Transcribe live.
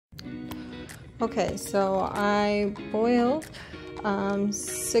Okay, so I boiled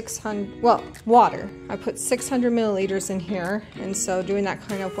water. I put 600 milliliters in here, and so doing that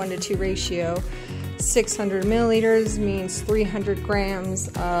kind of 1-to-2 ratio, 600 milliliters means 300 grams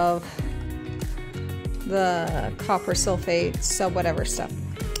of the copper sulfate, so whatever stuff.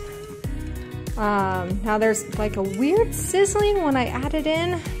 Now there's like a weird sizzling when I add it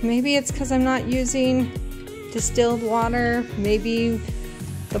in. Maybe it's because I'm not using distilled water. Maybe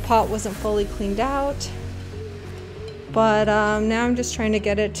the pot wasn't fully cleaned out. But now I'm just trying to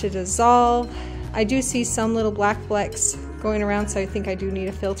get it to dissolve. I do see some little black flecks going around, so I think I do need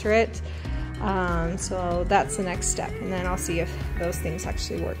to filter it. So that's the next step, and then I'll see if those things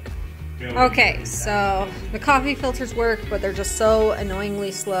actually work. Okay, so the coffee filters work, but they're just so annoyingly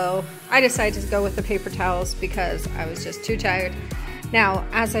slow. I decided to go with the paper towels because I was just too tired. Now,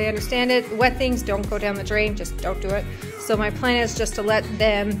 as I understand it, wet things don't go down the drain, just don't do it. So my plan is just to let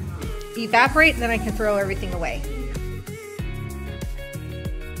them evaporate, and then I can throw everything away.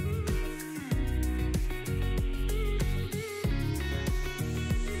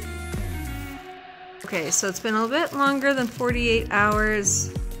 Okay, so it's been a little bit longer than 48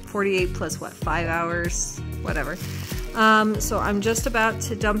 hours. 48 plus what, 5 hours, whatever. So I'm just about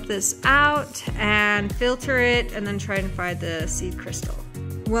to dump this out and filter it and then try and find the seed crystal.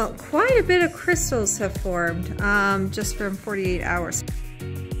 Well, quite a bit of crystals have formed just from 48 hours.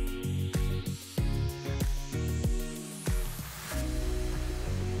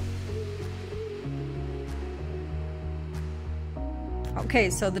 Okay,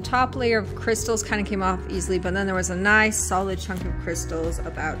 so the top layer of crystals kind of came off easily, but then there was a nice solid chunk of crystals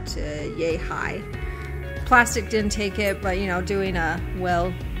about yay high. Plastic didn't take it, but you know, doing a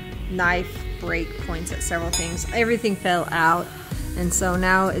knife break points at several things. Everything fell out, and so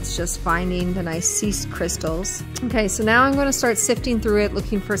now it's just finding the nice seed crystals. Okay, so now I'm going to start sifting through it,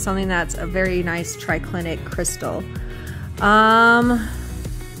 looking for something that's a very nice triclinic crystal.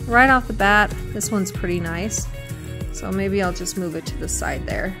 Right off the bat, this one's pretty nice. So maybe I'll just move it to the side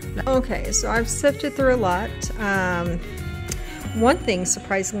there. Okay, so I've sifted through a lot. One thing,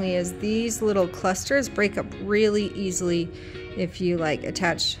 surprisingly, is these little clusters break up really easily if you like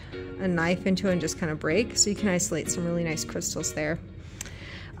attach a knife into it and just kind of break. So you can isolate some really nice crystals there.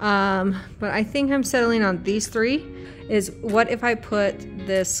 But I think I'm settling on these three. Is what if I put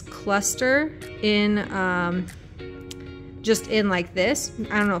this cluster in, just in like this,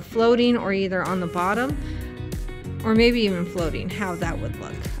 I don't know, floating or either on the bottom, or maybe even floating, how that would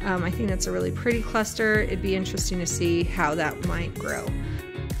look. I think that's a really pretty cluster. It'd be interesting to see how that might grow.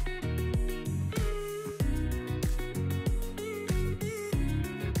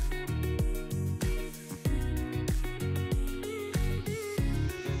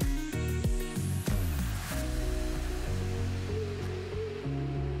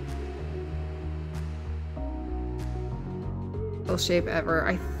 Shape ever.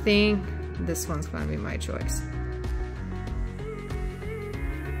 I think this one's going to be my choice.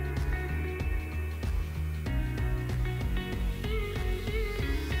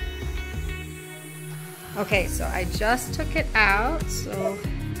 Okay, so I just took it out, so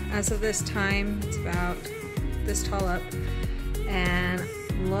as of this time, it's about this tall up, and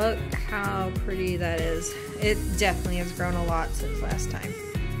look how pretty that is. It definitely has grown a lot since last time.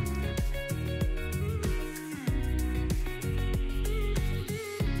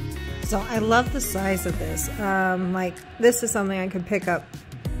 So I love the size of this. Like, this is something I could pick up.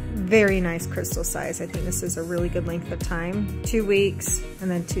 Very nice crystal size. I think this is a really good length of time. 2 weeks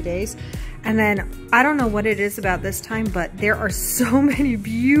and then 2 days. And then I don't know what it is about this time, but there are so many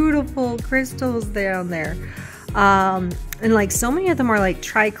beautiful crystals down there. And like so many of them are like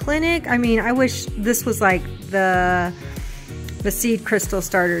triclinic. I mean, I wish this was like the seed crystal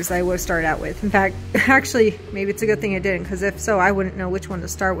starters I would start out with. In fact, actually, maybe it's a good thing I didn't, because if so, I wouldn't know which one to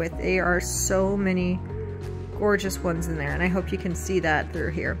start with. There are so many gorgeous ones in there, and I hope you can see that through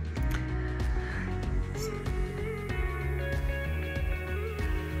here.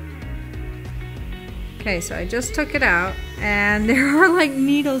 Okay, so I just took it out, and there are like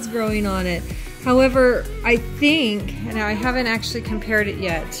needles growing on it. However, I think, and I haven't actually compared it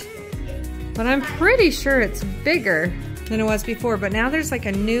yet, but I'm pretty sure it's bigger than it was before. But now there's like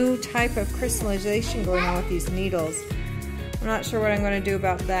a new type of crystallization going on with these needles. I'm not sure what I'm going to do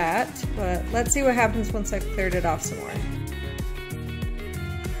about that, but let's see what happens once I've cleared it off some more.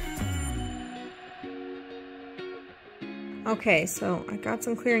 Okay, so I got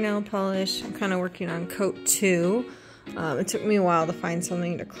some clear nail polish. I'm kind of working on coat 2. It took me a while to find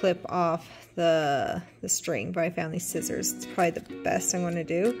something to clip off the string, but I found these scissors. It's probably the best I'm going to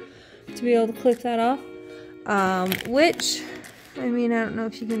do to be able to clip that off. Which I mean, I don't know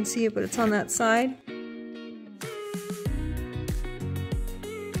if you can see it, but it's on that side.